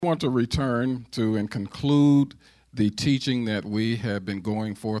I want to return to and conclude the teaching that we have been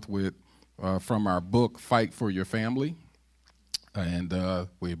going forth with from our book, Fight for Your Family. And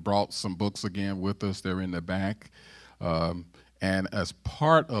we brought some books again with us. They're in the back. And as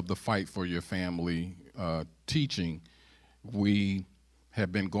part of the Fight for Your Family teaching, we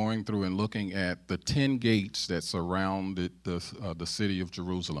have been going through and looking at the 10 gates that surrounded the city of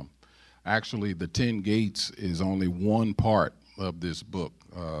Jerusalem. Actually, the 10 gates is only one part of this book.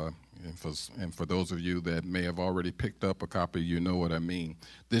 And for those of you that may have already picked up a copy, you know what I mean.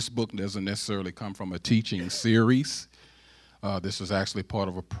 This book doesn't necessarily come from a teaching series. This is actually part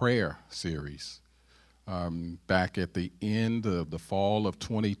of a prayer series. Back at the end of the fall of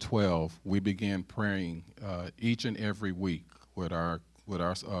 2012, we began praying each and every week with our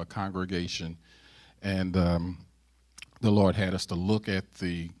congregation, and the Lord had us to look at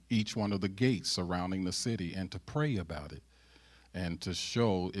each one of the gates surrounding the city and to pray about it and to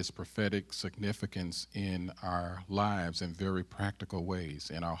show its prophetic significance in our lives in very practical ways,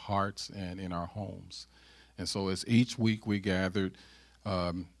 in our hearts and in our homes. And so as each week we gathered,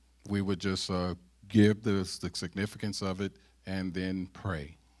 we would just give the significance of it and then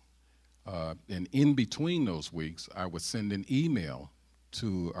pray. And in between those weeks, I would send an email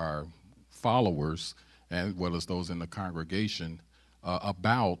to our followers as well as those in the congregation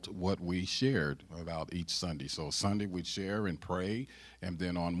about what we shared about each Sunday. So Sunday we'd share and pray, and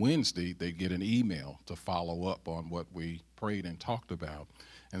then on Wednesday they'd get an email to follow up on what we prayed and talked about.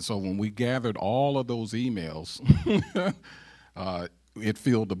 And so when we gathered all of those emails, it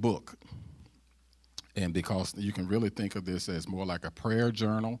filled the book. And because you can really think of this as more like a prayer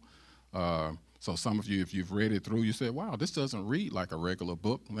journal. So some of you, if you've read it through, you say, wow, this doesn't read like a regular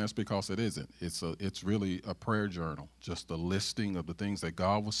book. And that's because it isn't. It's really a prayer journal, just a listing of the things that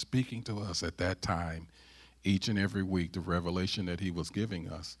God was speaking to us at that time, each and every week, the revelation that he was giving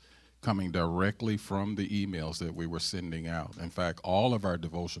us, coming directly from the emails that we were sending out. In fact, all of our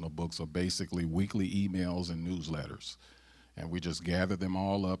devotional books are basically weekly emails and newsletters. And we just gather them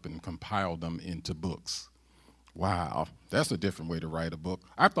all up and compile them into books. Wow, that's a different way to write a book.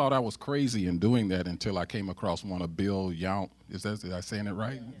 I thought I was crazy in doing that until I came across one of Bill Yount. Is I saying it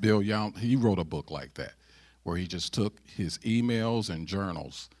right? Yeah. Bill Yount, he wrote a book like that, where he just took his emails and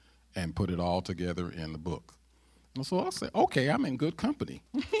journals and put it all together in the book. And so I said, okay, I'm in good company.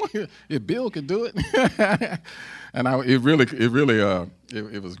 If Bill could do it. And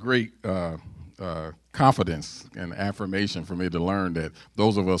it was great confidence and affirmation for me to learn that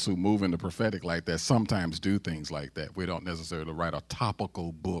those of us who move in the prophetic like that sometimes do things like that. We don't necessarily write a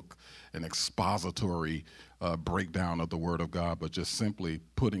topical book, an expository breakdown of the Word of God, but just simply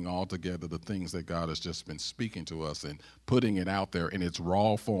putting all together the things that God has just been speaking to us and putting it out there in its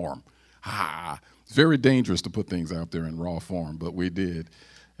raw form. It's very dangerous to put things out there in raw form, but we did.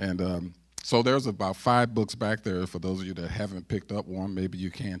 And so there's about 5 books back there. For those of you that haven't picked up one, maybe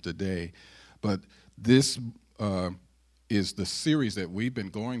you can today. But this is the series that we've been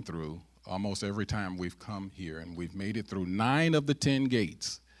going through almost every time we've come here, and we've made it through 9 of the 10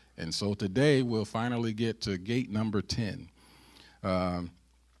 gates. And so today we'll finally get to gate number 10. And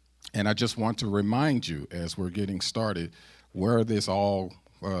I just want to remind you as we're getting started where this all,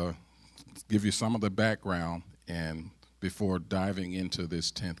 give you some of the background and before diving into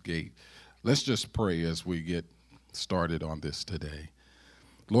this 10th gate. Let's just pray as we get started on this today.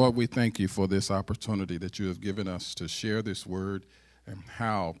 Lord, we thank you for this opportunity that you have given us to share this word, and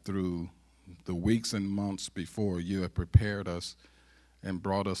how through the weeks and months before you have prepared us and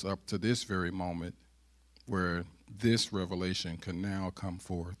brought us up to this very moment where this revelation can now come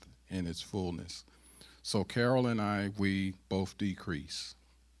forth in its fullness. So Carol and I, we both decrease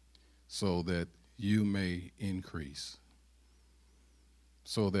so that you may increase,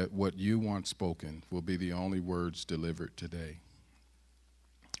 so that what you want spoken will be the only words delivered today.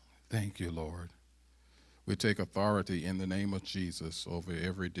 Thank you, Lord. We take authority in the name of Jesus over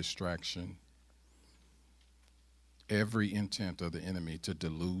every distraction, every intent of the enemy to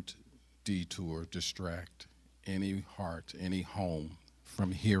dilute, detour, distract any heart, any home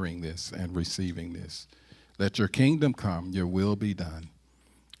from hearing this and receiving this. Let your kingdom come, your will be done.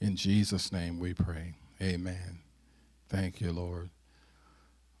 In Jesus' name we pray. Amen. Thank you, Lord.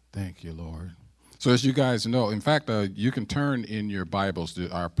 Thank you, Lord. So as you guys know, in fact, you can turn in your Bibles.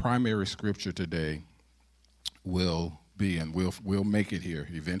 Our primary scripture today will be, and we'll make it here.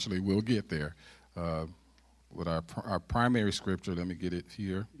 Eventually we'll get there. With our primary scripture, let me get it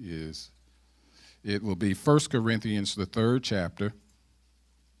here, it will be 1 Corinthians, the 3rd chapter,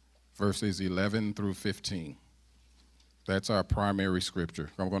 verses 11 through 15. That's our primary scripture.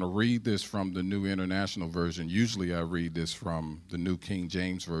 I'm going to read this from the New International Version. Usually I read this from the New King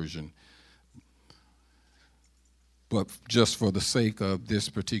James Version. But just for the sake of this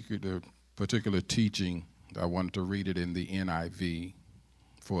particular teaching, I wanted to read it in the NIV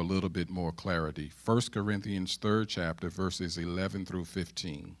for a little bit more clarity. 1 Corinthians 3rd chapter, verses 11 through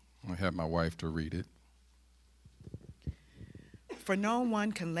 15. I have my wife to read it. For no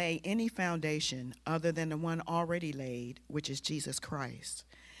one can lay any foundation other than the one already laid, which is Jesus Christ.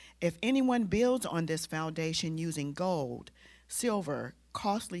 If anyone builds on this foundation using gold, silver,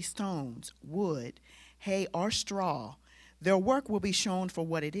 costly stones, wood, hay, or straw, their work will be shown for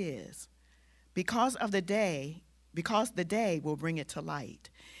what it is. Because the day will bring it to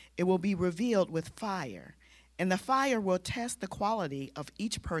light, it will be revealed with fire, and the fire will test the quality of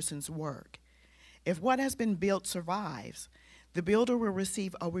each person's work. If what has been built survives, the builder will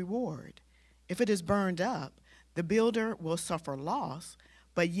receive a reward. If it is burned up, the builder will suffer loss,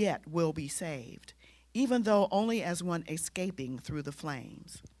 but yet will be saved, even though only as one escaping through the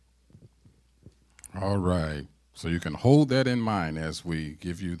flames. All right. So you can hold that in mind as we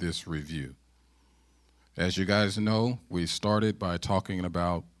give you this review. As you guys know, we started by talking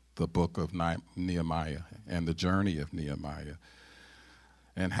about the book of Nehemiah and the journey of Nehemiah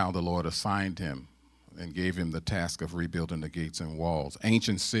and how the Lord assigned him and gave him the task of rebuilding the gates and walls.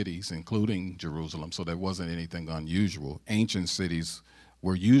 Ancient cities, including Jerusalem, so there wasn't anything unusual. Ancient cities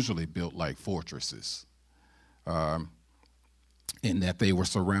were usually built like fortresses, in that they were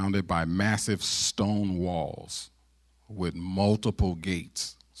surrounded by massive stone walls with multiple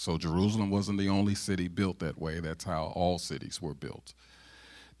gates. So Jerusalem wasn't the only city built that way. That's how all cities were built.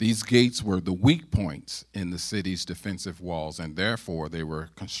 These gates were the weak points in the city's defensive walls, and therefore they were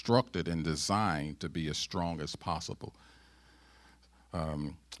constructed and designed to be as strong as possible.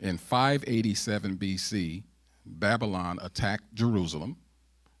 In 587 BC, Babylon attacked Jerusalem.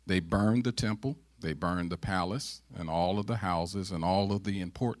 They burned the temple, they burned the palace, and all of the houses and all of the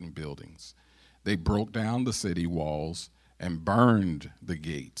important buildings. They broke down the city walls and burned the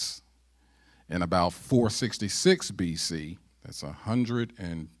gates. In about 466 BC, that's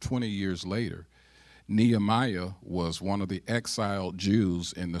 120 years later, Nehemiah was one of the exiled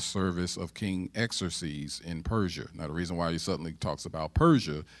Jews in the service of King Xerxes in Persia. Now, the reason why he suddenly talks about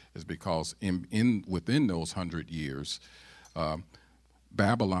Persia is because within those 100 years,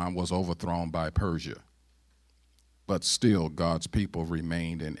 Babylon was overthrown by Persia. But still, God's people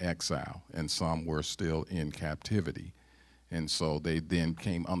remained in exile, and some were still in captivity. And so they then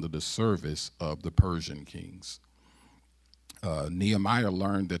came under the service of the Persian kings. Nehemiah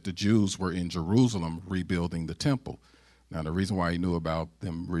learned that the Jews were in Jerusalem rebuilding the temple. Now, the reason why he knew about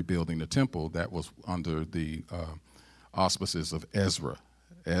them rebuilding the temple, that was under the auspices of Ezra.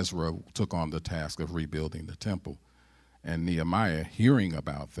 Ezra took on the task of rebuilding the temple. And Nehemiah, hearing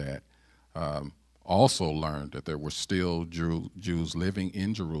about that, also learned that there were still Jews living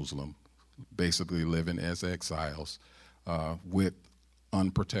in Jerusalem, basically living as exiles, with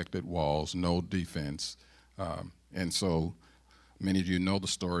unprotected walls, no defense. And so many of you know the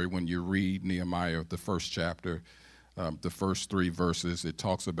story. When you read Nehemiah, the first chapter, the first 3 verses, it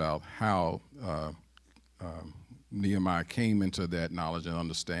talks about how Nehemiah came into that knowledge and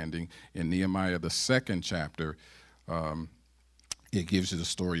understanding. In Nehemiah, the second chapter, it gives you the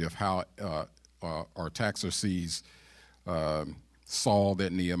story of how Artaxerxes saw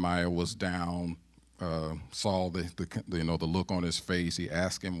that Nehemiah was down, saw the look on his face. He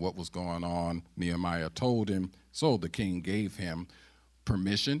asked him what was going on. Nehemiah told him. So the king gave him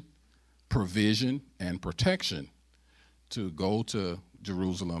permission, provision, and protection to go to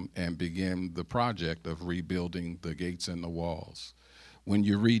Jerusalem and begin the project of rebuilding the gates and the walls. When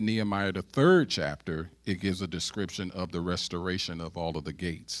you read Nehemiah, the 3rd chapter, it gives a description of the restoration of all of the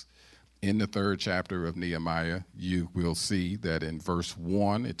gates. In the 3rd chapter of Nehemiah, you will see that in verse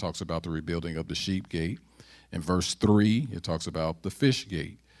 1, it talks about the rebuilding of the sheep gate. In verse 3, it talks about the fish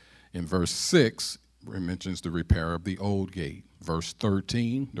gate. In verse 6, it mentions the repair of the old gate. Verse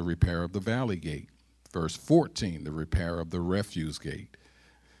 13, the repair of the valley gate. Verse 14, the repair of the refuse gate.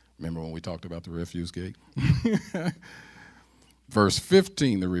 Remember when we talked about the refuse gate? Verse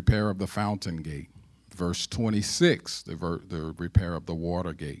 15, the repair of the fountain gate. Verse 26, the repair of the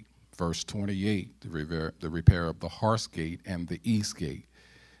water gate. Verse 28, the repair of the horse gate and the east gate.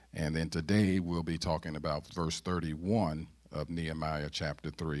 And then today we'll be talking about verse 31 of Nehemiah chapter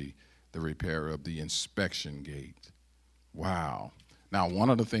 3, the repair of the inspection gate. Wow. Now, one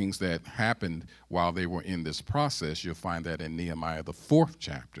of the things that happened while they were in this process, you'll find that in Nehemiah, the 4th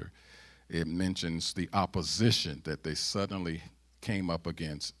chapter, it mentions the opposition that they suddenly came up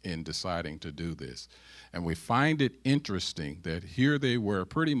against in deciding to do this. And we find it interesting that here they were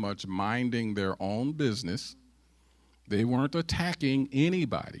pretty much minding their own business. They weren't attacking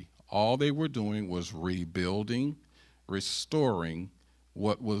anybody. All they were doing was rebuilding, restoring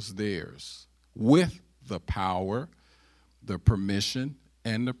what was theirs with the power, the permission,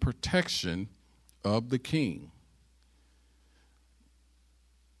 and the protection of the king.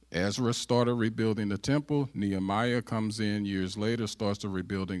 Ezra started rebuilding the temple. Nehemiah comes in years later, starts the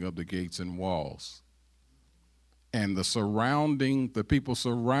rebuilding of the gates and walls. And the people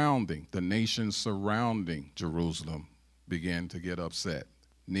surrounding, the nations surrounding Jerusalem began to get upset.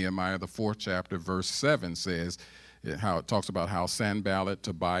 Nehemiah, the 4th chapter, verse 7 says, how it talks about how Sanballat,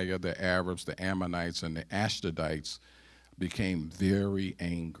 Tobiah, the Arabs, the Ammonites, and the Ashdodites became very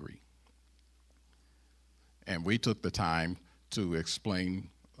angry. And we took the time to explain,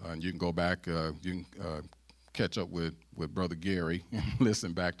 and you can go back, you can catch up with Brother Gary and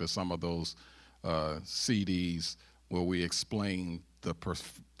listen back to some of those CDs where we explain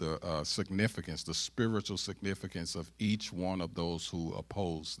the significance, the spiritual significance of each one of those who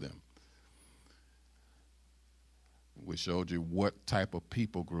oppose them. We showed you what type of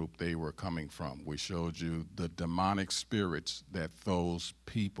people group they were coming from. We showed you the demonic spirits that those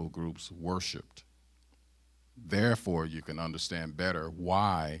people groups worshiped. Therefore, you can understand better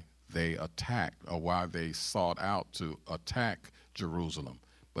why they attacked or why they sought out to attack Jerusalem.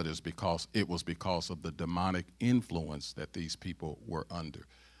 But it was because of the demonic influence that these people were under.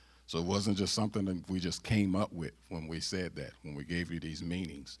 So it wasn't just something that we just came up with when we said that, when we gave you these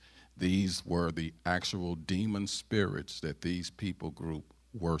meanings. These were the actual demon spirits that these people group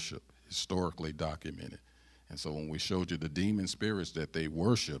worship, historically documented. And so when we showed you the demon spirits that they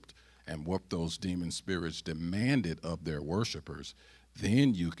worshiped and what those demon spirits demanded of their worshipers,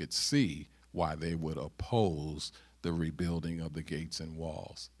 then you could see why they would oppose the rebuilding of the gates and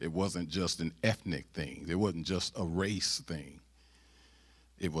walls. It wasn't just an ethnic thing. It wasn't just a race thing.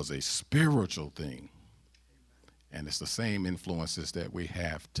 It was a spiritual thing. And it's the same influences that we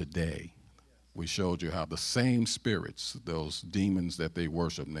have today. We showed you how the same spirits, those demons that they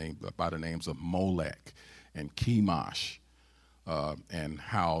worship, named by the names of Molech and Chemosh, and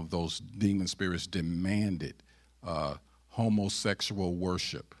how those demon spirits demanded homosexual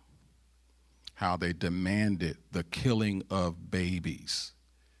worship, how they demanded the killing of babies,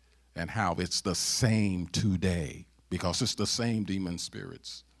 and how it's the same today, because it's the same demon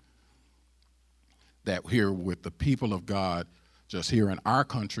spirits that here with the people of God, just here in our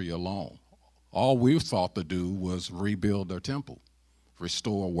country alone, all we've sought to do was rebuild their temple,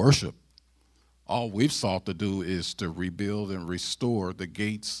 restore worship. All we've sought to do is to rebuild and restore the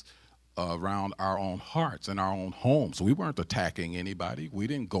gates around our own hearts and our own homes. We weren't attacking anybody. We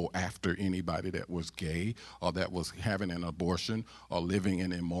didn't go after anybody that was gay or that was having an abortion or living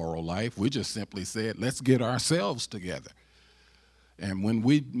an immoral life. We just simply said, let's get ourselves together. And when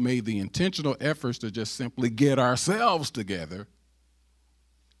we made the intentional efforts to just simply get ourselves together,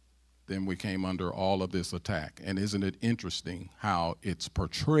 then we came under all of this attack. And isn't it interesting how it's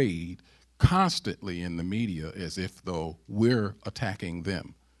portrayed constantly in the media as if though we're attacking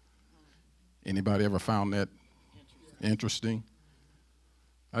them? Anybody ever found that interesting?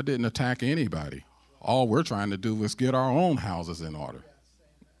 I didn't attack anybody. All we're trying to do is get our own houses in order.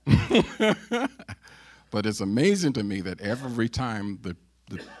 But it's amazing to me that every time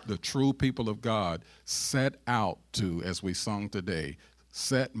the true people of God set out to, as we sung today,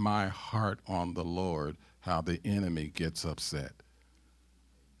 set my heart on the Lord, how the enemy gets upset.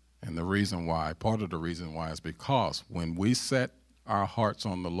 And the reason why, part of the reason why is because when we set our hearts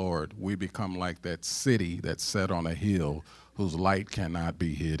on the Lord, we become like that city that's set on a hill whose light cannot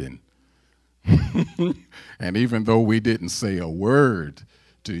be hidden. And even though we didn't say a word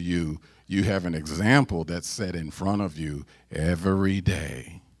to you, you have an example that's set in front of you every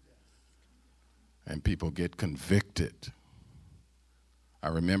day. And people get convicted. I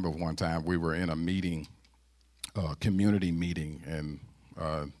remember one time we were in a meeting, a community meeting, and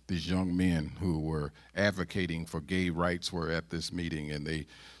these young men who were advocating for gay rights were at this meeting, and they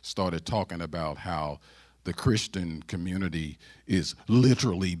started talking about how the Christian community is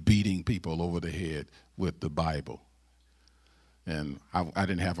literally beating people over the head with the Bible. And I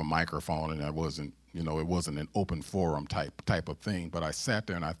didn't have a microphone, and I wasn't, it wasn't an open forum type of thing, but I sat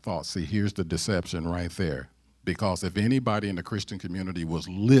there and I thought, see, here's the deception right there. Because if anybody in the Christian community was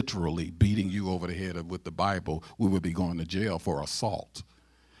literally beating you over the head with the Bible, we would be going to jail for assault.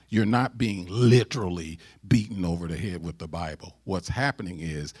 You're not being literally beaten over the head with the Bible. What's happening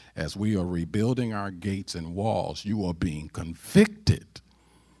is, as we are rebuilding our gates and walls, you are being convicted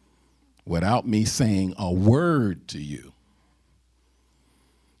without me saying a word to you.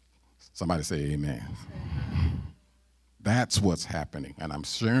 Somebody say amen. That's what's happening. And I'm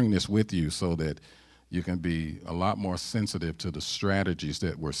sharing this with you so that you can be a lot more sensitive to the strategies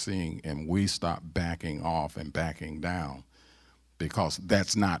that we're seeing, and we stop backing off and backing down, because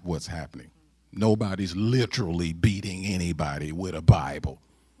that's not what's happening. Nobody's literally beating anybody with a Bible.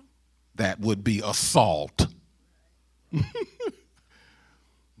 That would be assault.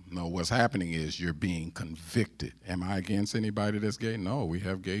 No, what's happening is you're being convicted. Am I against anybody that's gay? No, we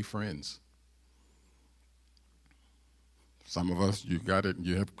have gay friends. Some of us, you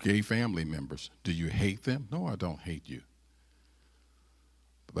have gay family members. Do you hate them? No, I don't hate you.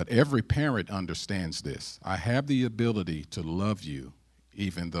 But every parent understands this. I have the ability to love you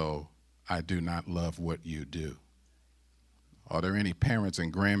even though I do not love what you do. Are there any parents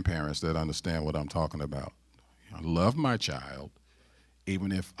and grandparents that understand what I'm talking about? I love my child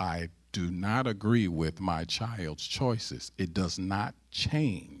even if I do not agree with my child's choices. It does not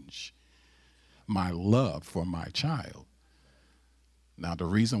change my love for my child. Now, the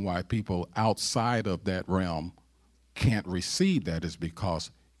reason why people outside of that realm can't receive that is because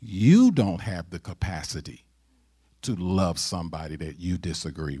you don't have the capacity to love somebody that you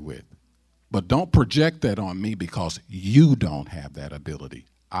disagree with. But don't project that on me, because you don't have that ability.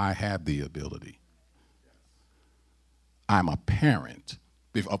 I have the ability. I'm a parent.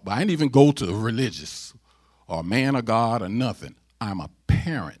 I didn't even go to religious or man of God or nothing. I'm a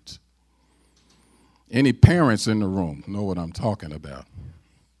parent. Any parents in the room know what I'm talking about.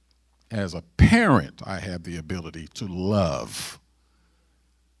 As a parent, I have the ability to love,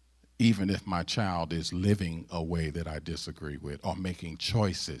 even if my child is living a way that I disagree with or making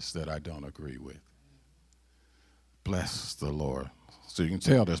choices that I don't agree with. Bless the Lord. So you can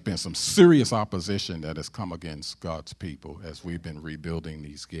tell there's been some serious opposition that has come against God's people as we've been rebuilding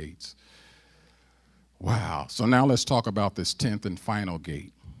these gates. Wow. So now let's talk about this 10th and final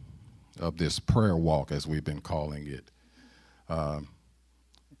gate of this prayer walk, as we've been calling it.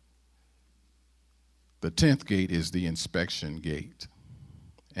 The 10th gate is the inspection gate.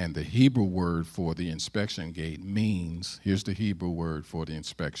 And the Hebrew word for the inspection gate means, here's the Hebrew word for the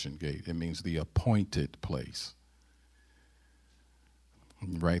inspection gate. It means the appointed place.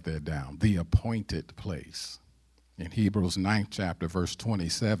 Write that down. The appointed place. In Hebrews 9th chapter, verse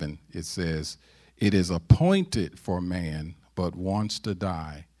 27, it says, "It is appointed for man but once to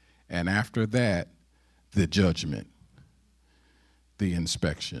die, and after that, the judgment," the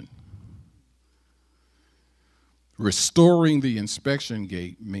inspection. Restoring the inspection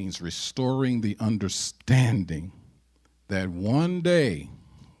gate means restoring the understanding that one day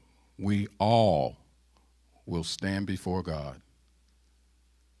we all will stand before God.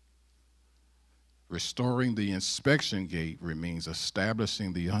 Restoring the inspection gate means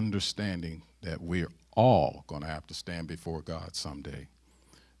establishing the understanding that we're all going to have to stand before God someday.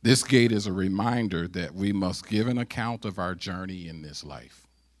 This gate is a reminder that we must give an account of our journey in this life.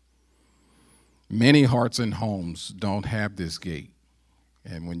 Many hearts and homes don't have this gate.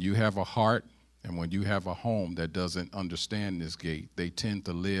 And when you have a heart and when you have a home that doesn't understand this gate, they tend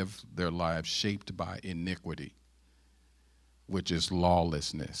to live their lives shaped by iniquity, which is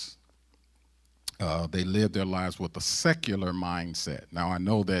lawlessness. They live their lives with a secular mindset. Now, I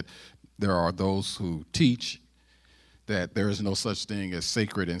know that there are those who teach that there is no such thing as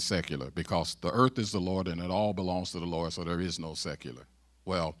sacred and secular, because the earth is the Lord and it all belongs to the Lord, so there is no secular.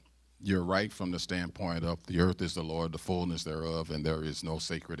 Well, you're right from the standpoint of the earth is the Lord, the fullness thereof, and there is no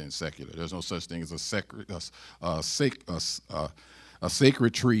sacred and secular. There's no such thing as a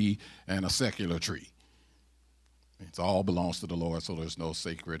sacred tree and a secular tree. It all belongs to the Lord, so there's no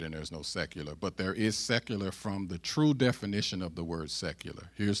sacred and there's no secular. But there is secular from the true definition of the word secular.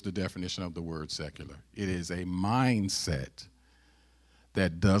 Here's the definition of the word secular. It is a mindset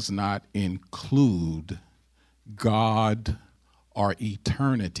that does not include God or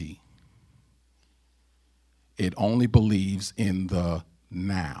eternity. It only believes in the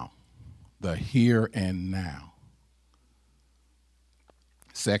now, the here and now.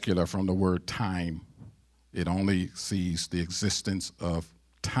 Secular from the word time. It only sees the existence of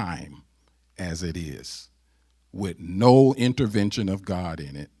time as it is, with no intervention of God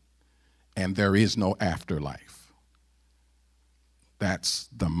in it, and there is no afterlife. That's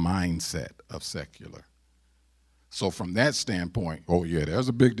the mindset of secular. So from that standpoint, oh yeah, there's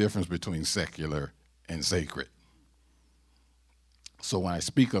a big difference between secular and sacred. So when I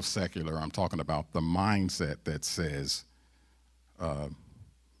speak of secular, I'm talking about the mindset that says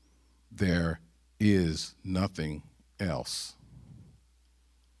there is nothing else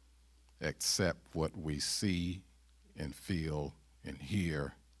except what we see and feel and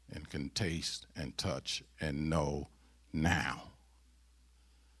hear and can taste and touch and know now.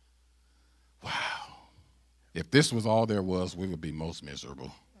 If this was all there was, we would be most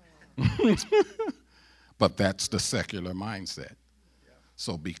miserable. But that's the secular mindset.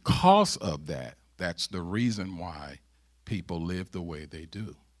 So because of that, that's the reason why people live the way they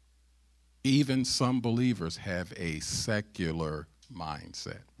do. Even some believers have a secular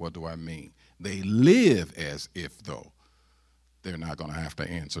mindset. What do I mean? They live as if, though, they're not going to have to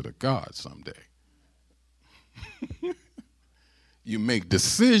answer to God someday. You make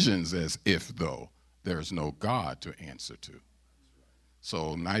decisions as if, though, there's no God to answer to.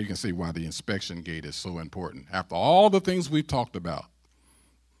 So now you can see why the inspection gate is so important. After all the things we've talked about,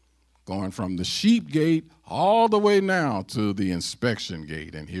 going from the sheep gate all the way now to the inspection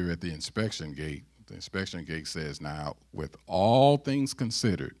gate. And here at the inspection gate says, now, with all things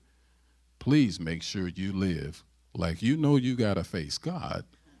considered, please make sure you live like you know you got to face God.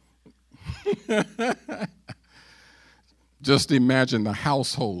 Just imagine the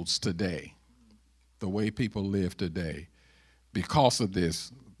households today, the way people live today. Because of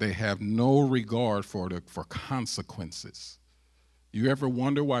this, they have no regard for consequences. You ever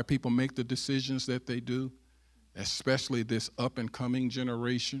wonder why people make the decisions that they do, especially this up-and-coming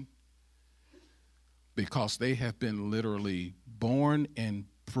generation? Because they have been literally born and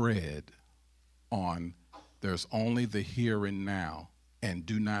bred on there's only the here and now, and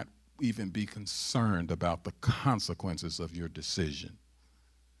do not even be concerned about the consequences of your decision.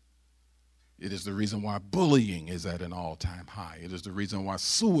 It is the reason why bullying is at an all-time high. It is the reason why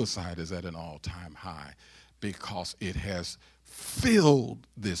suicide is at an all-time high, because it has filled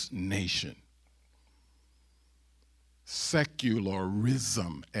this nation.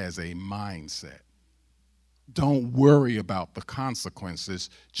 Secularism as a mindset. Don't worry about the consequences.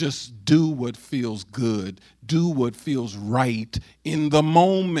 Just do what feels good. Do what feels right in the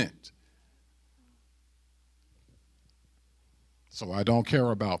moment. So I don't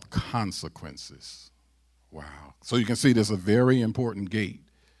care about consequences. Wow. So you can see there's a very important gate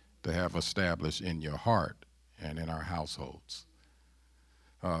to have established in your heart and in our households.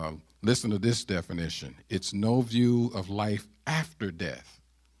 Listen to this definition. It's no view of life after death.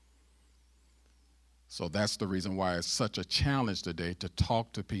 So that's the reason why it's such a challenge today to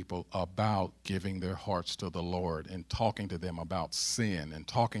talk to people about giving their hearts to the Lord and talking to them about sin and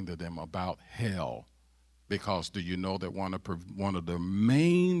talking to them about hell. Because do you know that one of the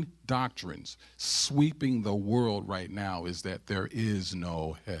main doctrines sweeping the world right now is that there is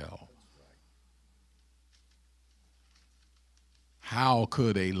no hell? How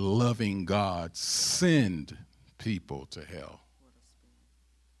could a loving God send people to hell?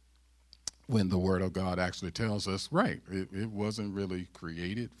 When the Word of God actually tells us, right, it wasn't really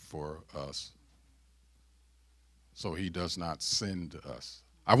created for us. So he does not send us.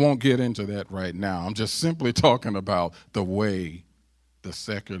 I won't get into that right now. I'm just simply talking about the way the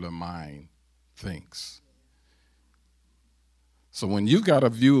secular mind thinks. So when you got a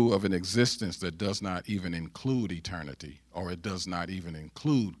view of an existence that does not even include eternity, or it does not even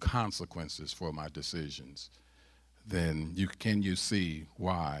include consequences for my decisions, then you see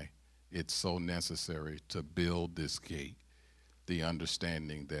why it's so necessary to build this gate, the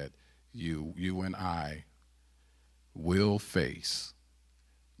understanding that you and I will face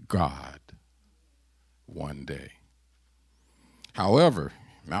God one day. However,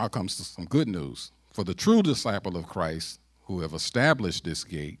 now comes some good news. For the true disciple of Christ who have established this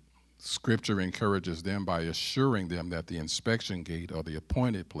gate, Scripture encourages them by assuring them that the inspection gate, or the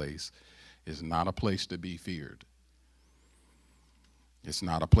appointed place, is not a place to be feared. It's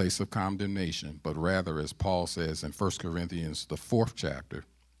not a place of condemnation, but rather, as Paul says in 1 Corinthians, the 4th chapter,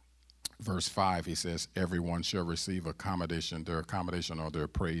 verse 5, he says, everyone shall receive their accommodation or their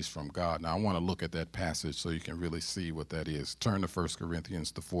praise from God. Now, I want to look at that passage so you can really see what that is. Turn to 1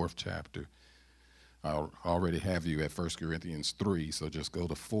 Corinthians, the 4th chapter. I already have you at 1 Corinthians 3, so just go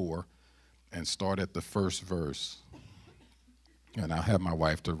to 4 and start at the first verse. And I'll have my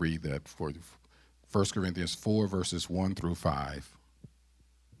wife to read that for you. 1 Corinthians 4, verses 1 through 5.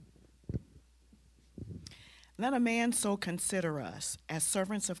 Let a man so consider us as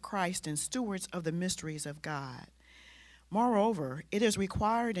servants of Christ and stewards of the mysteries of God. Moreover, it is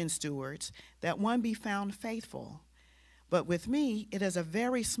required in stewards that one be found faithful. But with me, it is a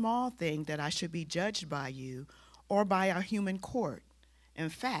very small thing that I should be judged by you or by a human court. In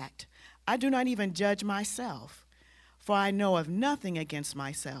fact, I do not even judge myself, for I know of nothing against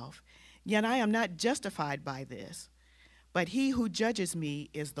myself, yet I am not justified by this. But he who judges me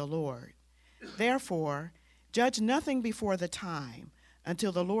is the Lord. Therefore, judge nothing before the time,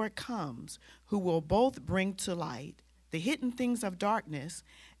 until the Lord comes, who will both bring to light the hidden things of darkness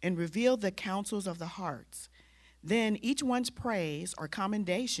and reveal the counsels of the hearts. Then each one's praise or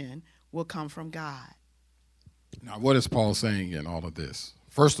commendation will come from God. Now, what is Paul saying in all of this?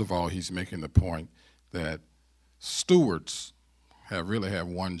 First of all, he's making the point that stewards really have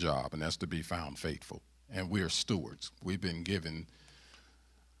one job, and that's to be found faithful. And we're stewards. We've been given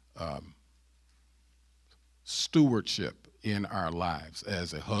stewardship in our lives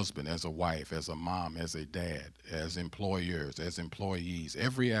as a husband, as a wife, as a mom, as a dad, as employers, as employees.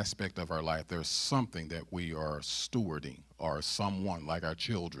 Every aspect of our life, there's something that we are stewarding, or someone like our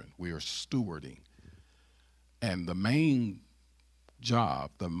children, we are stewarding. And the main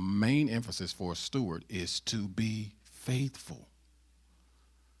job, the main emphasis for a steward is to be faithful.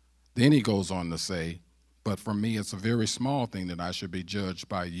 Then he goes on to say, but for me, it's a very small thing that I should be judged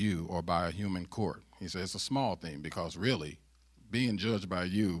by you or by a human court. He says it's a small thing because really, being judged by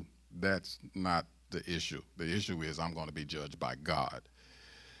you, that's not the issue. The issue is I'm going to be judged by God.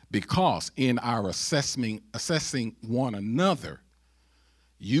 Because in our assessing one another,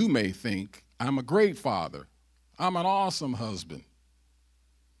 you may think, I'm a great father. I'm an awesome husband.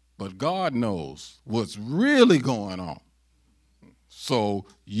 But God knows what's really going on. So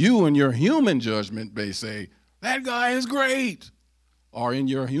you in your human judgment may say, that guy is great. Or in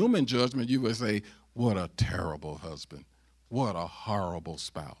your human judgment, you would say, what a terrible husband. What a horrible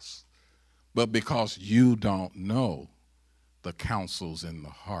spouse. But because you don't know the counsels in the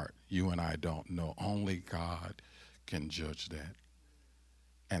heart, you and I don't know. Only God can judge that.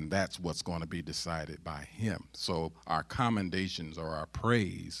 And that's what's going to be decided by him. So our commendations or our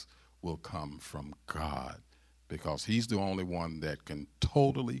praise will come from God, because he's the only one that can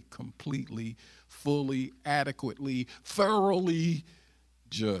totally, completely, fully, adequately, thoroughly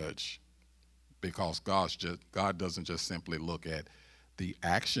judge. Because God doesn't just simply look at the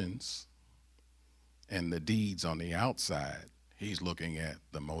actions and the deeds on the outside. He's looking at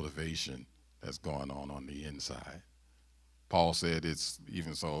the motivation that's going on the inside. Paul said it's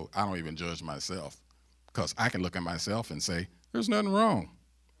even so, I don't even judge myself, because I can look at myself and say, there's nothing wrong.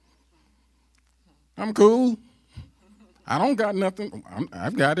 I'm cool. I don't got nothing.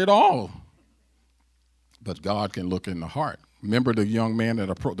 I've got it all. But God can look in the heart. Remember the young man,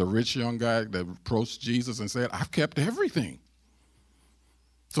 the rich young guy that approached Jesus and said, I've kept everything.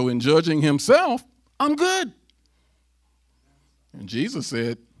 So in judging himself, I'm good. And Jesus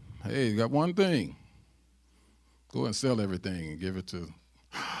said, hey, you got one thing. Go and sell everything and give it to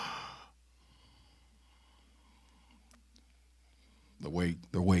the way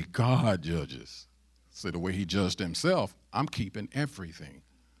God judges. So the way he judged himself, I'm keeping everything.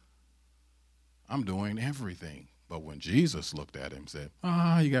 I'm doing everything. But when Jesus looked at him and said,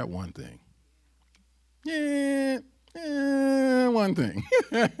 you got one thing. Yeah, one thing.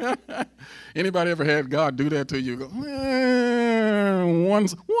 Anybody ever had God do that to you? Go,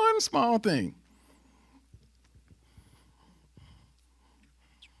 one small thing.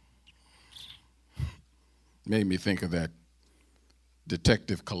 Made me think of that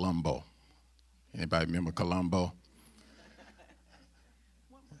Detective Columbo. Anybody remember Columbo?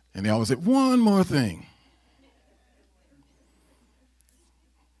 And they always said, one more thing.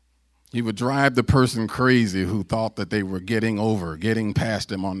 He would drive the person crazy who thought that they were getting past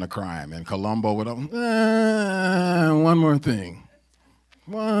him on the crime. And Columbo would, one more thing.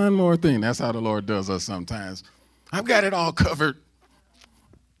 One more thing. That's how the Lord does us sometimes. I've got it all covered.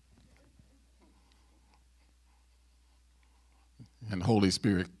 And Holy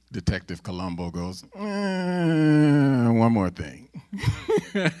Spirit Detective Columbo goes, one more thing.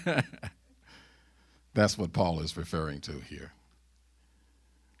 That's what Paul is referring to here.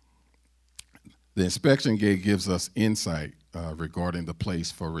 The inspection gate gives us insight regarding the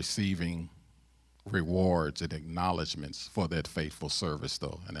place for receiving rewards and acknowledgments for that faithful service,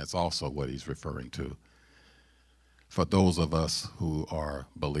 though, and that's also what he's referring to. For those of us who are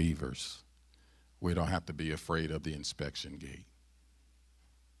believers, we don't have to be afraid of the inspection gate,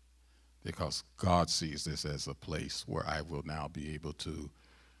 because God sees this as a place where I will now be able to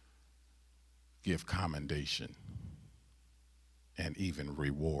give commendation and even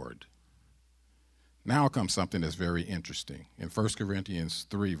reward. Now comes something that's very interesting. In 1 Corinthians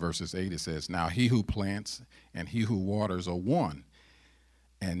 3, verses 8, it says, now he who plants and he who waters are one,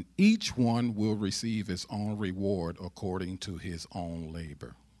 and each one will receive his own reward according to his own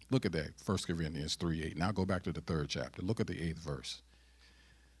labor. Look at that, 1 Corinthians 3, 8. Now go back to the 3rd chapter. Look at the 8th verse.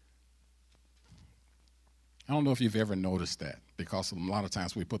 I don't know if you've ever noticed that, because a lot of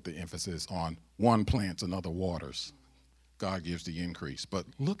times we put the emphasis on one plants, another waters. God gives the increase. But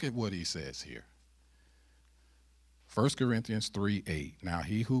look at what he says here. 1 Corinthians 3:8. Now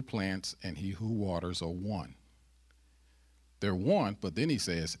he who plants and he who waters are one. They're one, but then he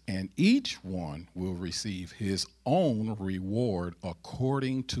says, and each one will receive his own reward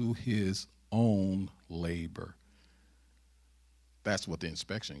according to his own labor. That's what the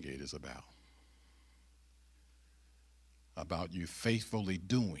inspection gate is about you faithfully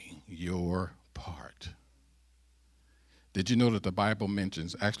doing your part. Did you know that the Bible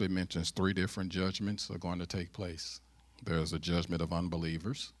actually mentions 3 different judgments are going to take place? There's a judgment of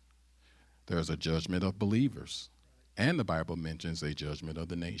unbelievers, there's a judgment of believers, and the Bible mentions a judgment of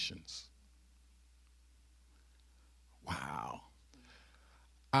the nations. Wow.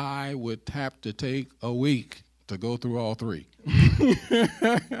 I would have to take a week to go through all 3.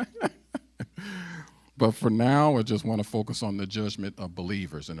 But for now, I just want to focus on the judgment of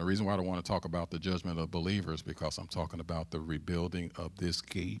believers. And the reason why I don't want to talk about the judgment of believers because I'm talking about the rebuilding of this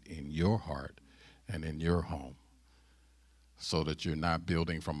gate in your heart and in your home so that you're not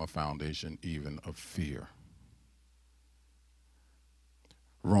building from a foundation even of fear.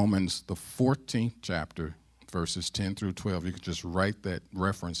 Romans, the 14th chapter, verses 10 through 12. You can just write that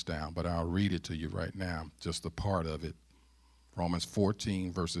reference down, but I'll read it to you right now, just a part of it. Romans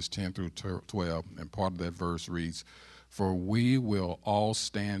 14, verses 10 through 12, and part of that verse reads, "For we will all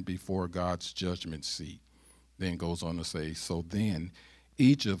stand before God's judgment seat." Then goes on to say, "So then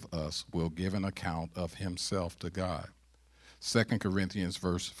each of us will give an account of himself to God." 2 Corinthians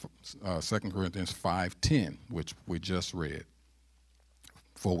 5:10, which we just read.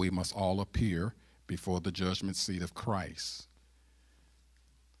 "For we must all appear before the judgment seat of Christ."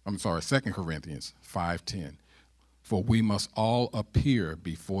 2 Corinthians 5:10. "For we must all appear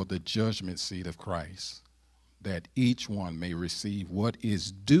before the judgment seat of Christ, that each one may receive what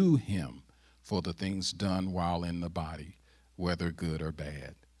is due him for the things done while in the body, whether good or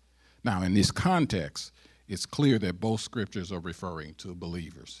bad." Now, in this context, it's clear that both scriptures are referring to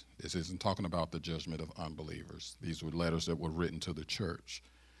believers. This isn't talking about the judgment of unbelievers. These were letters that were written to the church.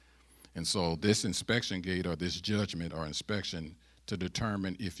 And so this inspection gate or this judgment or inspection to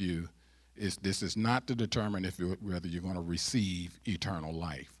determine this is not to determine whether you're going to receive eternal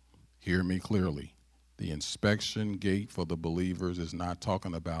life. Hear me clearly. The inspection gate for the believers is not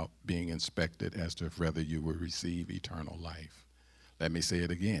talking about being inspected as to whether you will receive eternal life. Let me say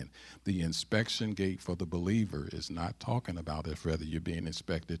it again. The inspection gate for the believer is not talking about whether you're being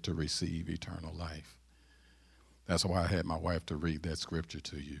inspected to receive eternal life. That's why I had my wife to read that scripture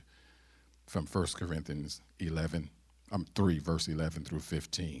to you from 1 Corinthians 3, verse 11 through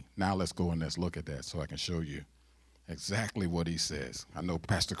 15. Now let's go and let's look at that so I can show you exactly what he says. I know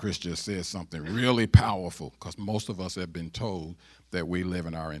Pastor Chris just said something really powerful because most of us have been told that we live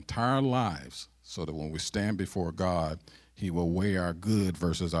in our entire lives so that when we stand before God, he will weigh our good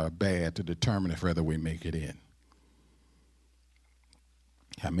versus our bad to determine whether we make it in.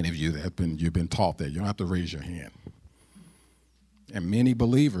 How many of you you've been taught that? You don't have to raise your hand. And many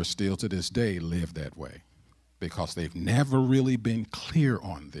believers still to this day live that way, because they've never really been clear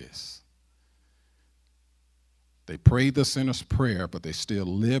on this. They prayed the sinner's prayer, but they still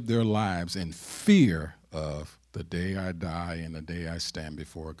live their lives in fear of the day I die and the day I stand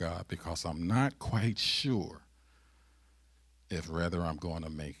before God, because I'm not quite sure if whether I'm going to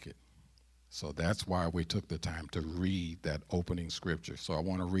make it. So that's why we took the time to read that opening scripture. So I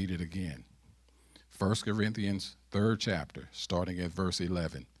want to read it again. 1 Corinthians 3rd chapter, starting at verse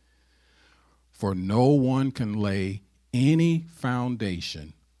 11. "For no one can lay any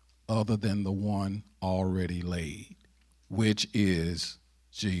foundation other than the one already laid, which is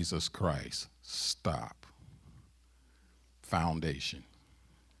Jesus Christ." Stop. Foundation.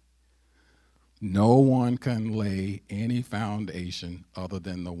 No one can lay any foundation other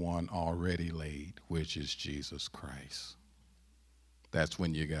than the one already laid, which is Jesus Christ. That's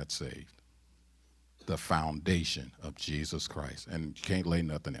when you got saved. The foundation of Jesus Christ. And you can't lay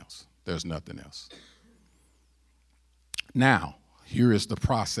nothing else. There's nothing else. Now, here is the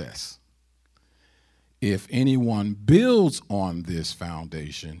process. If anyone builds on this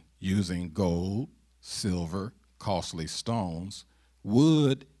foundation using gold, silver, costly stones,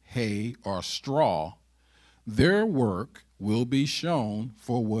 wood, hay, or straw, their work will be shown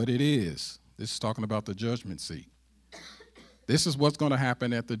for what it is. This is talking about the judgment seat. This is what's going to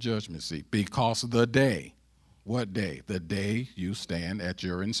happen at the judgment seat, because the day, what day? The day you stand at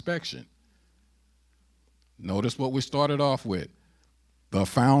your inspection. Notice what we started off with. The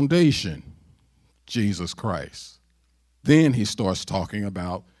foundation, Jesus Christ. Then he starts talking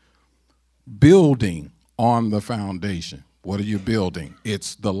about building on the foundation. What are you building?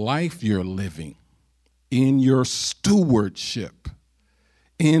 It's the life you're living in your stewardship,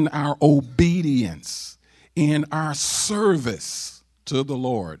 in our obedience, in our service to the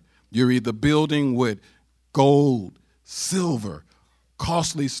Lord. You're either building with gold, silver,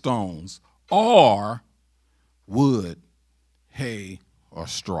 costly stones, or wood, hay, or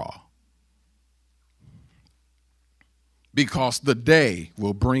straw. because the day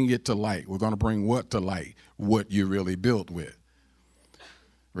will bring it to light. We're going to bring what to light? What you really built with.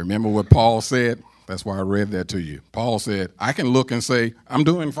 Remember what Paul said? That's why I read that to you. Paul said, I can look and say, I'm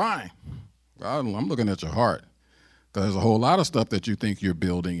doing fine. Well, I'm looking at your heart. Because there's a whole lot of stuff that you think you're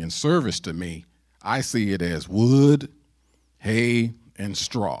building in service to me. I see it as wood, hay, and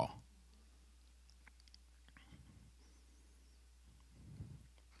straw.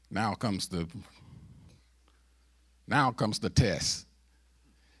 Now comes the test.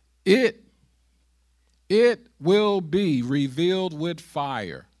 It will be revealed with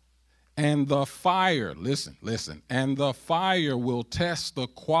fire. And the fire, listen, and the fire will test the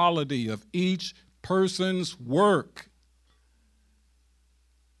quality of each person's work.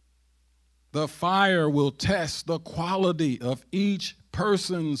 The fire will test the quality of each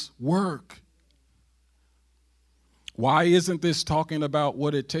person's work. Why isn't this talking about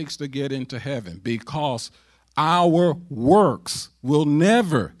what it takes to get into heaven? Because our works will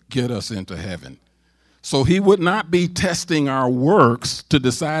never get us into heaven. So he would not be testing our works to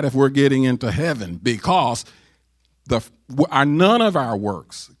decide if we're getting into heaven, because none of our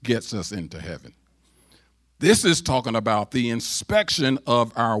works gets us into heaven. This is talking about the inspection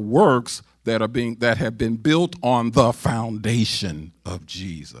of our works that have been built on the foundation of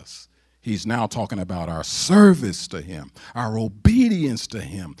Jesus. He's now talking about our service to him, our obedience to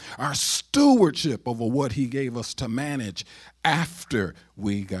him, our stewardship over what he gave us to manage after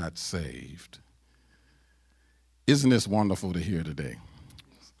we got saved. Isn't this wonderful to hear today?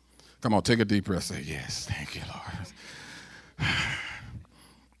 Come on, take a deep breath. Say, yes, thank you, Lord.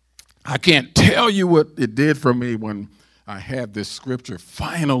 I can't tell you what it did for me when I had this scripture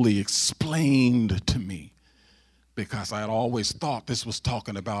finally explained to me, because I had always thought this was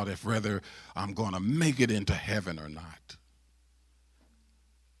talking about if whether I'm going to make it into heaven or not.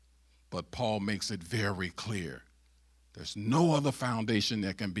 But Paul makes it very clear. There's no other foundation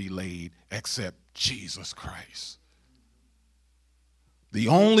that can be laid except Jesus Christ. The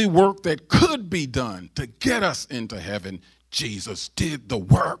only work that could be done to get us into heaven, Jesus did the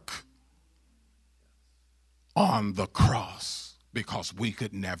work on the cross, because we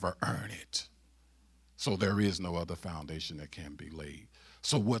could never earn it. So there is no other foundation that can be laid.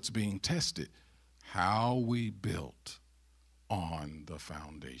 So what's being tested? How we built on the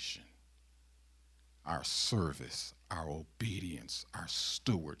foundation. Our service, our obedience, our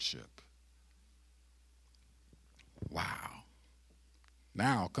stewardship. Wow.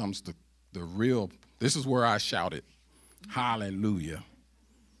 Now comes the real, this is where I shouted, hallelujah.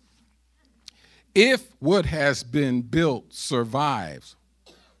 If what has been built survives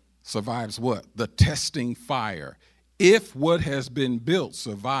what? The testing fire. If what has been built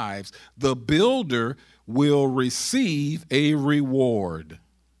survives, the builder will receive a reward.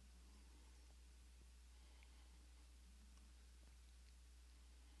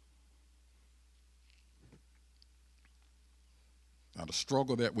 Now, the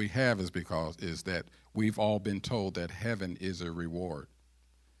struggle that we have is that we've all been told that heaven is a reward.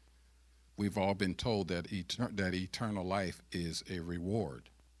 We've all been told that eternal life is a reward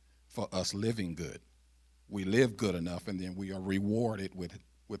for us living good. We live good enough, and then we are rewarded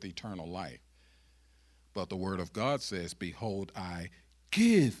with eternal life. But the word of God says, behold, I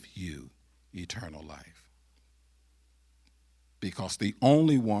give you eternal life. Because the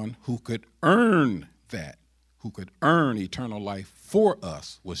only one who could earn that, who could earn eternal life for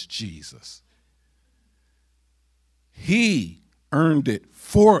us, was Jesus. He earned it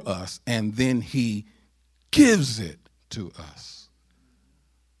for us, and then he gives it to us.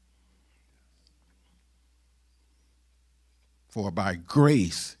 For by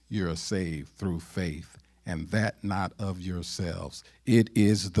grace you're saved through faith, and that not of yourselves. It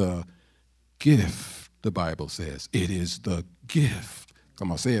is the gift, the Bible says. It is the gift.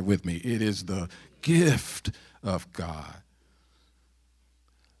 Come on, say it with me. It is the gift of God,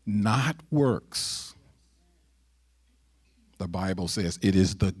 not works. The Bible says it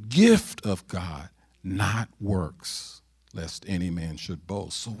is the gift of God, not works, lest any man should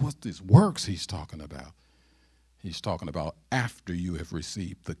boast. So what's these works he's talking about? He's talking about after you have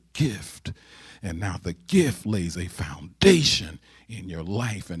received the gift. And now the gift lays a foundation in your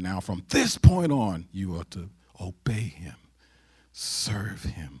life. And now from this point on, you are to obey him, serve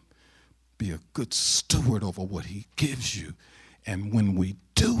him, be a good steward over what he gives you. And when we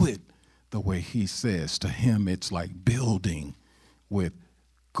do it the way he says, to him it's like building with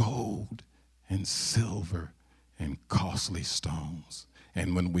gold and silver and costly stones.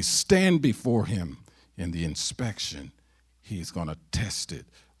 And when we stand before him in the inspection, he's going to test it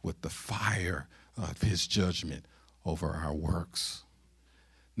with the fire of his judgment over our works.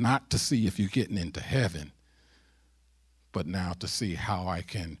 Not to see if you're getting into heaven, but now to see how I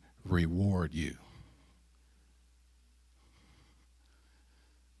can reward you.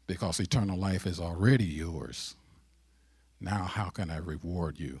 Because eternal life is already yours. Now how can I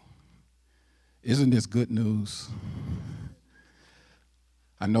reward you? Isn't this good news?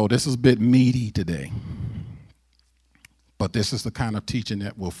 I know this is a bit meaty today, but this is the kind of teaching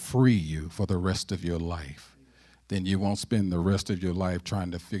that will free you for the rest of your life. Then you won't spend the rest of your life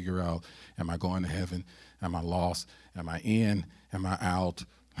trying to figure out, am I going to heaven? Am I lost? Am I in? Am I out?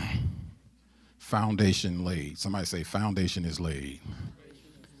 Foundation laid. Somebody say, foundation is laid.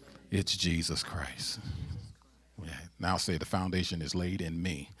 It's Jesus Christ. Yeah. Now say, the foundation is laid in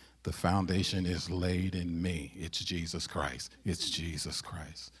me. The foundation is laid in me. It's Jesus Christ. It's Jesus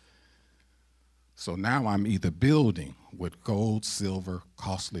Christ. So now I'm either building with gold, silver,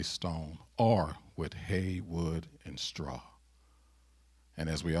 costly stone, or with hay, wood, and straw. And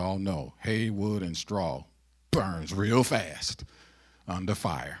as we all know, hay, wood, and straw burns real fast under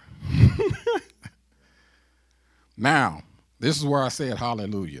fire. Now, this is where I said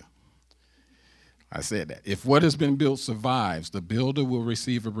hallelujah. I said that. If what has been built survives, the builder will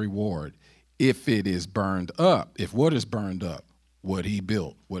receive a reward. If it is burned up, if what is burned up, what he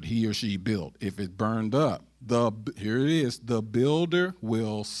built, what he or she built, if it's burned up, here it is, the builder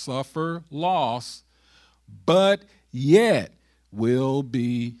will suffer loss, but yet will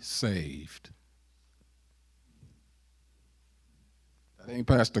be saved. That ain't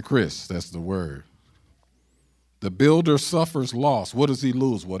Pastor Chris, that's the word. The builder suffers loss. What does he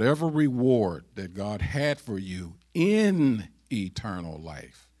lose? Whatever reward that God had for you in eternal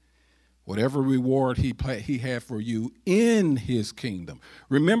life. Whatever reward he had for you in his kingdom.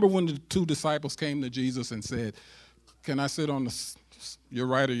 Remember when the two disciples came to Jesus and said, can I sit on your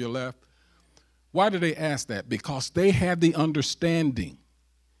right or your left? Why did they ask that? Because they had the understanding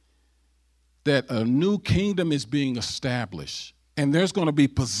that a new kingdom is being established. And there's going to be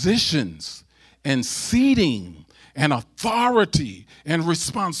positions and seating and authority and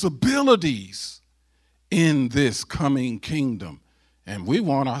responsibilities in this coming kingdom. And we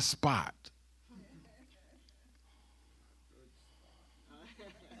want our spot.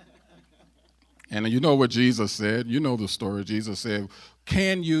 And you know what Jesus said? You know the story. Jesus said,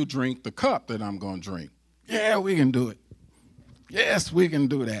 can you drink the cup that I'm going to drink? Yeah, we can do it. Yes, we can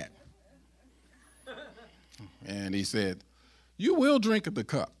do that. And he said, you will drink of the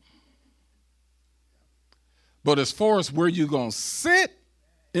cup. But as far as where you're going to sit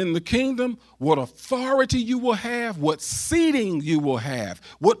in the kingdom, what authority you will have, what seating you will have,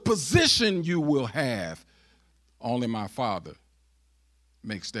 what position you will have, only my Father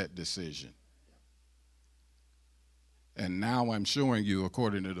makes that decision. And now I'm showing you,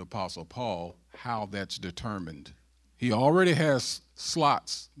 according to the Apostle Paul, how that's determined. He already has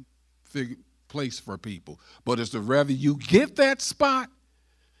slots placed for people. But as to whether you get that spot,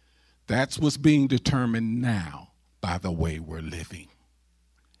 that's what's being determined now by the way we're living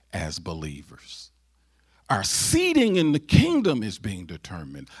as believers. Our seating in the kingdom is being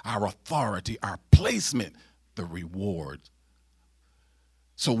determined. Our authority, our placement, the reward.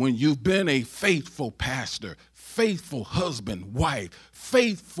 So when you've been a faithful pastor, faithful husband, wife,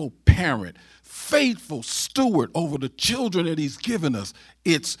 faithful parent, faithful steward over the children that he's given us,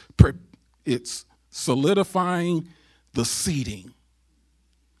 it's solidifying the seating,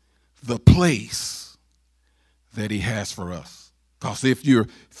 the place that he has for us. Because if you're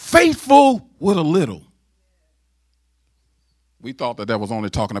faithful with a little, we thought that was only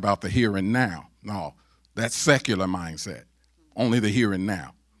talking about the here and now. No, that's secular mindset, only the here and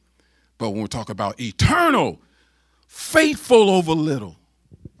now. But when we talk about eternal, faithful over little,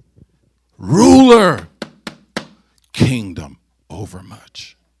 ruler, kingdom over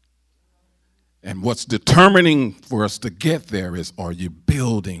much. And what's determining for us to get there is, are you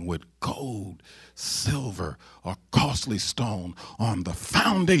building with gold, silver, or costly stone on the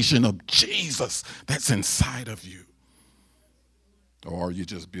foundation of Jesus that's inside of you? Or are you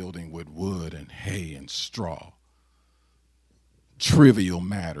just building with wood and hay and straw? Trivial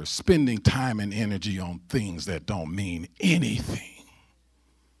matters, spending time and energy on things that don't mean anything.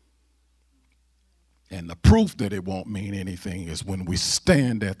 And the proof that it won't mean anything is when we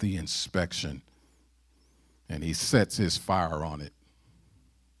stand at the inspection and he sets his fire on it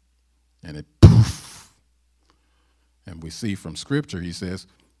and it poof. And we see from scripture, he says,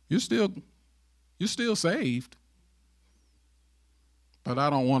 you're still saved. But I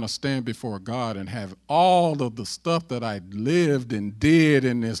don't want to stand before God and have all of the stuff that I lived and did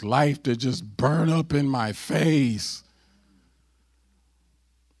in this life to just burn up in my face.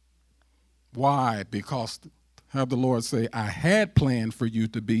 Why? Because have the Lord say, I had planned for you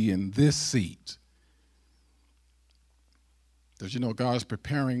to be in this seat. Did you know God's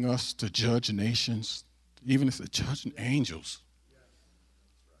preparing us to judge nations, even as judging angels?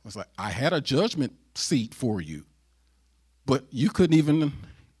 It's like, I had a judgment seat for you, but you couldn't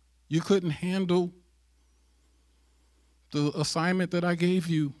handle the assignment that I gave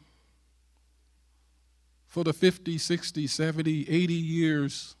you for the 50, 60, 70, 80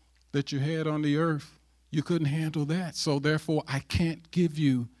 years that you had on the earth. You couldn't handle that. So therefore, I can't give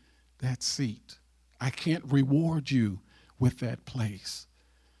you that seat. I can't reward you with that place.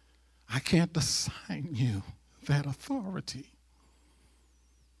 I can't assign you that authority.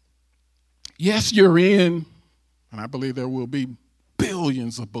 Yes, you're in, and I believe there will be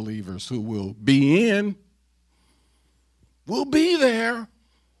billions of believers who will be in, will be there.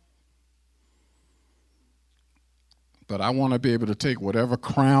 But I want to be able to take whatever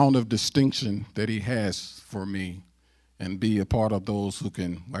crown of distinction that he has for me and be a part of those who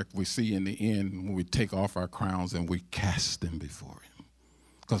can, like we see in the end, when we take off our crowns and we cast them before him.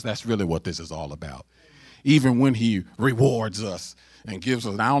 Because that's really what this is all about. Even when he rewards us and gives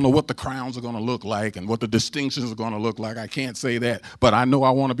us, I don't know what the crowns are going to look like and what the distinctions are going to look like. I can't say that. But I know I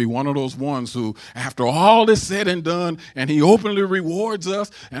want to be one of those ones who, after all is said and done, and he openly rewards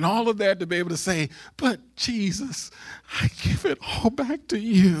us and all of that, to be able to say, but Jesus, I give it all back to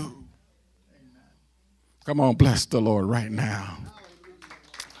you. Amen. Come on, bless the Lord right now.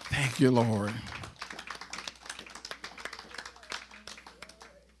 Thank you, Lord.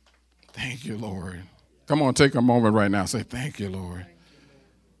 Thank you, Lord. Come on, take a moment right now. Say, thank you, Lord.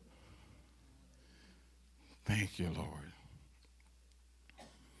 Thank you, Lord.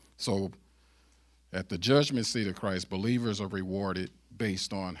 So, at the judgment seat of Christ, believers are rewarded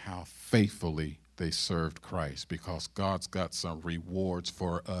based on how faithfully they served Christ, because God's got some rewards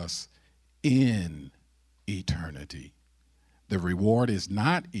for us in eternity. The reward is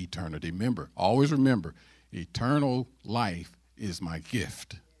not eternity. Always remember, eternal life is my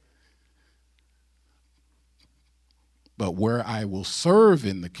gift. But where I will serve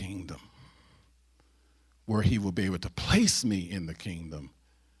in the kingdom, where he will be able to place me in the kingdom,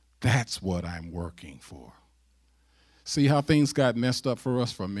 that's what I'm working for. See how things got messed up for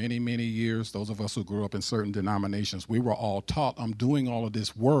us for many, many years? Those of us who grew up in certain denominations, we were all taught, I'm doing all of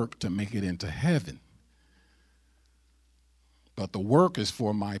this work to make it into heaven. But the work is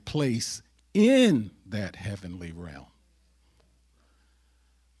for my place in that heavenly realm.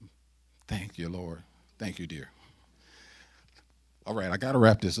 Thank you, Lord. Thank you, dear. All right, I got to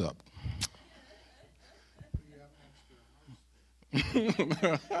wrap this up.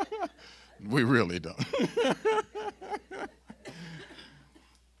 We really don't.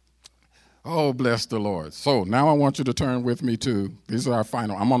 Oh, bless the Lord. So now I want you to turn with me to, these are our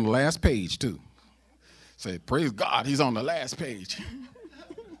final, I'm on the last page too. Say, praise God, he's on the last page.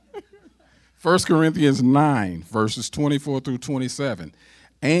 1 Corinthians 9, verses 24 through 27,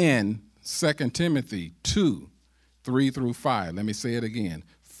 and 2 Timothy 2, 3 through 5. Let me say it again.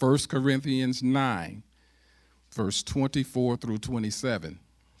 1 Corinthians 9, verse 24 through 27,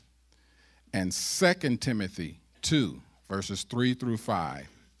 and 2 Timothy 2, verses 3 through 5.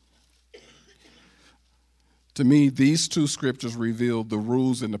 To me, these two scriptures reveal the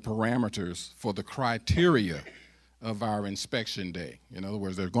rules and the parameters for the criteria of our inspection day. In other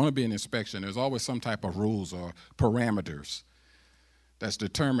words, there's going to be an inspection. There's always some type of rules or parameters that's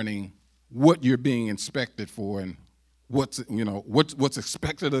determining what you're being inspected for and what's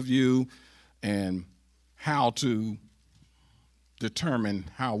expected of you, and how to determine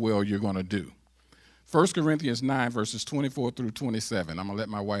how well you're going to do. 1 Corinthians 9, verses 24 through 27. I'm going to let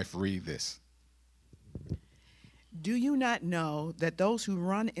my wife read this. Do you not know that those who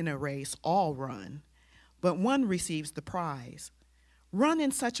run in a race all run, but one receives the prize? Run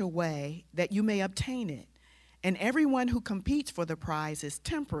in such a way that you may obtain it, and everyone who competes for the prize is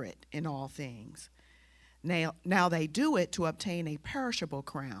temperate in all things. Now they do it to obtain a perishable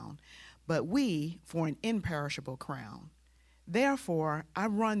crown, but we for an imperishable crown. Therefore I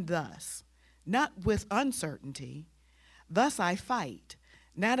run thus, not with uncertainty. Thus I fight,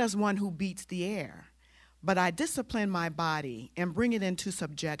 not as one who beats the air, but I discipline my body and bring it into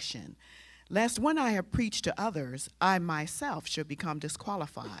subjection, lest when I have preached to others, I myself should become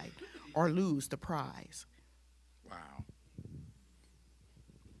disqualified or lose the prize. Wow.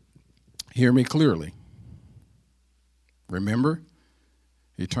 Hear me clearly. Remember,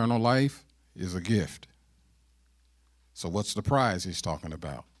 eternal life is a gift. So what's the prize he's talking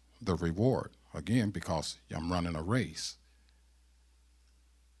about? The reward. Again, because I'm running a race.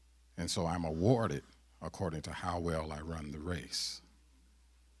 And so I'm awarded according to how well I run the race.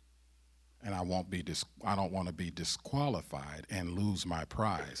 and I don't want to be disqualified and lose my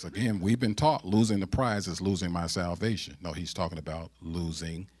prize. Again, we've been taught losing the prize is losing my salvation. No, he's talking about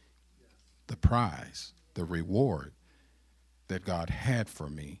losing the prize, the reward that God had for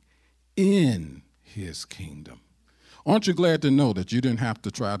me in his kingdom. Aren't you glad to know that you didn't have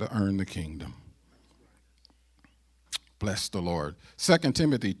to try to earn the kingdom? Bless the Lord. 2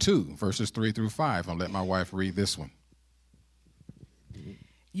 Timothy 2, verses 3 through 5. I'll let my wife read this one.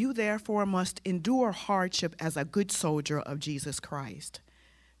 You therefore must endure hardship as a good soldier of Jesus Christ.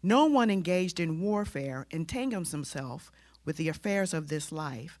 No one engaged in warfare entangles himself with the affairs of this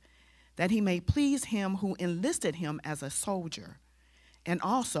life, that he may please him who enlisted him as a soldier. And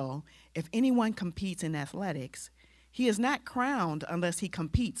also, if anyone competes in athletics, he is not crowned unless he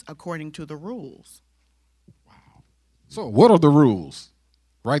competes according to the rules. Wow. So what are the rules?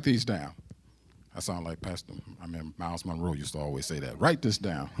 Write these down. I sound like Miles Monroe used to always say that. Write this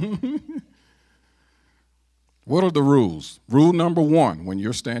down. What are the rules? Rule number 1, when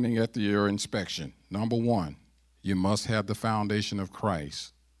you're standing at your inspection, number 1, you must have the foundation of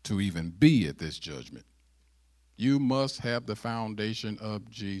Christ to even be at this judgment. You must have the foundation of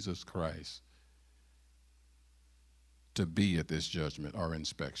Jesus Christ to be at this judgment or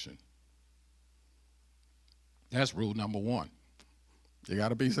inspection. That's rule number 1. You got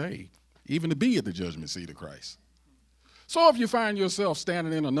to be saved, even to be at the judgment seat of Christ. So if you find yourself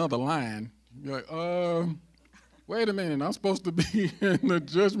standing in another line, you're like, wait a minute, I'm supposed to be in the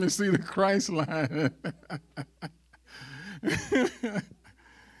judgment seat of Christ line.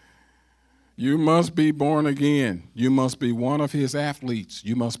 You must be born again. You must be one of his athletes.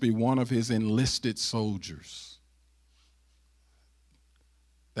 You must be one of his enlisted soldiers.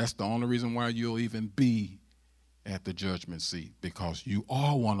 That's the only reason why you'll even be at the judgment seat, because you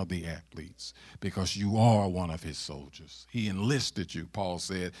are one of the athletes, because you are one of his soldiers. He enlisted you, Paul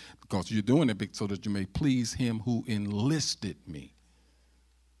said, because you're doing it so that you may please him who enlisted me.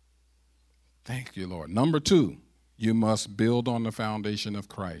 Thank you, Lord. Number 2, you must build on the foundation of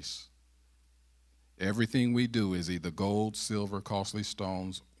Christ. Everything we do is either gold, silver, costly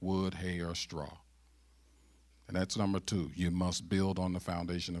stones, wood, hay, or straw. And that's number 2. You must build on the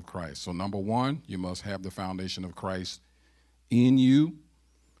foundation of Christ. So number 1, you must have the foundation of Christ in you.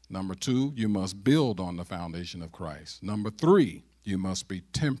 Number 2, you must build on the foundation of Christ. Number 3, you must be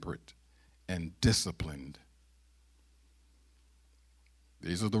temperate and disciplined.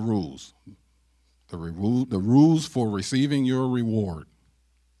 These are the rules. The rules for receiving your reward.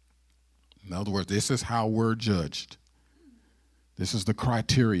 In other words, this is how we're judged. This is the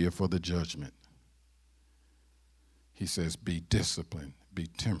criteria for the judgment. He says, be disciplined, be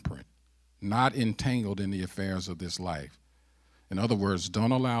temperate, not entangled in the affairs of this life. In other words,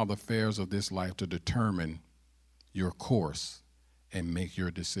 don't allow the affairs of this life to determine your course and make your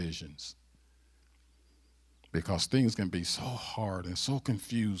decisions. Because things can be so hard and so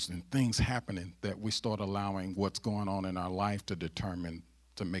confused and things happening that we start allowing what's going on in our life to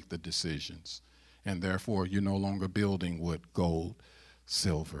make the decisions. And therefore, you're no longer building with gold,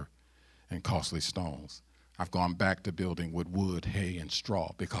 silver, and costly stones. I've gone back to building with wood, hay, and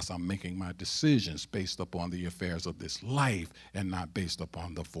straw because I'm making my decisions based upon the affairs of this life and not based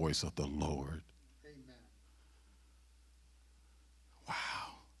upon the voice of the Lord. Amen. Wow.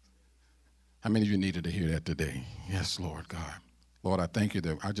 How many of you needed to hear that today? Yes, Lord God. Lord, I thank you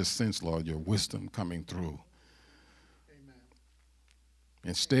that I just sense, Lord, your wisdom coming through.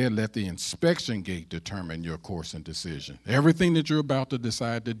 Instead, let the inspection gate determine your course and decision. Everything that you're about to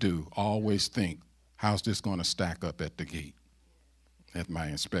decide to do, always think, how's this going to stack up at the gate, at my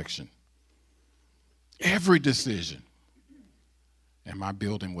inspection? Every decision. Am I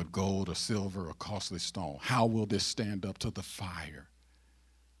building with gold or silver or costly stone? How will this stand up to the fire?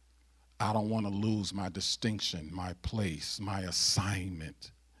 I don't want to lose my distinction, my place, my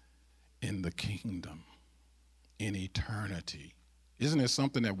assignment in the kingdom, in eternity. Isn't it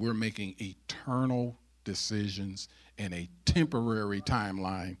something that we're making eternal decisions in a temporary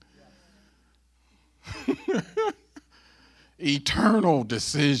timeline? Eternal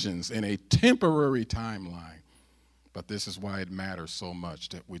decisions in a temporary timeline. But this is why it matters so much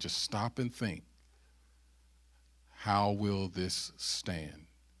that we just stop and think, how will this stand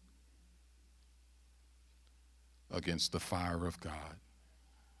against the fire of God?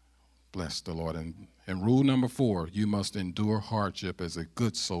 Bless the Lord. And rule number 4, you must endure hardship as a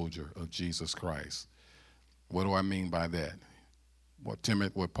good soldier of Jesus Christ. What do I mean by that?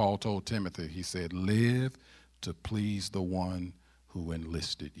 What Paul told Timothy, he said, live to please the one who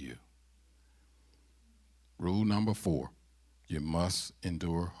enlisted you. Rule number 4, you must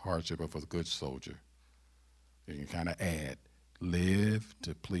endure hardship of a good soldier. You can kind of add, Live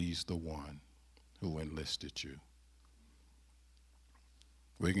to please the one who enlisted you.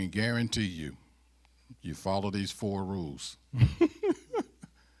 We can guarantee you, you follow these 4 rules,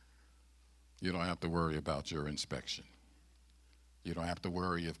 you don't have to worry about your inspection. You don't have to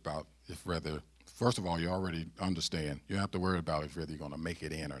worry about first of all, you already understand, you don't have to worry about if whether you're going to make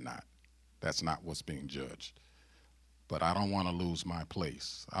it in or not. That's not what's being judged. But I don't want to lose my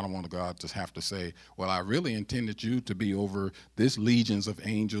place. I don't want God to have to say, well, I really intended you to be over this legions of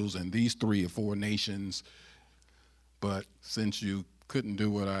angels and these 3 or 4 nations, but since you couldn't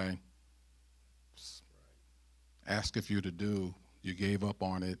do what I asked of you to do, you gave up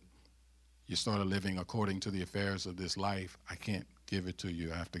on it, you started living according to the affairs of this life, I can't give it to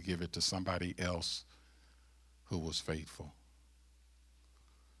you. I have to give it to somebody else who was faithful.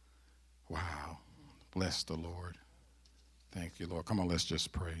 Wow. Bless the Lord. Thank you, Lord. Come on, let's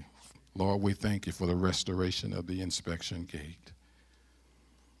just pray. Lord, we thank you for the restoration of the inspection gate.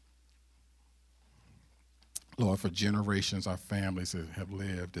 Lord, for generations, our families have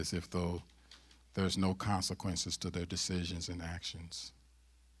lived as if though there's no consequences to their decisions and actions.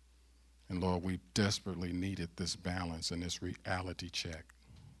 And Lord, we desperately needed this balance and this reality check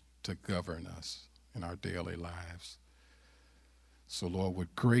to govern us in our daily lives. So Lord,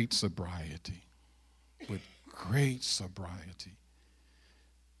 with great sobriety,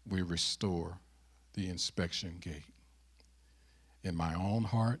 we restore the inspection gate in my own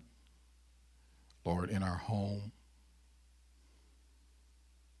heart, Lord, in our home.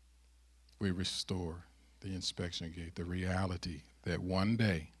 We restore the inspection gate, the reality that one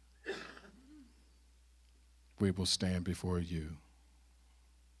day we will stand before you.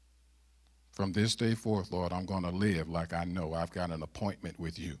 From this day forth, Lord, I'm going to live like I know I've got an appointment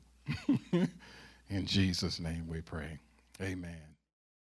with you. In Jesus' name we pray. Amen.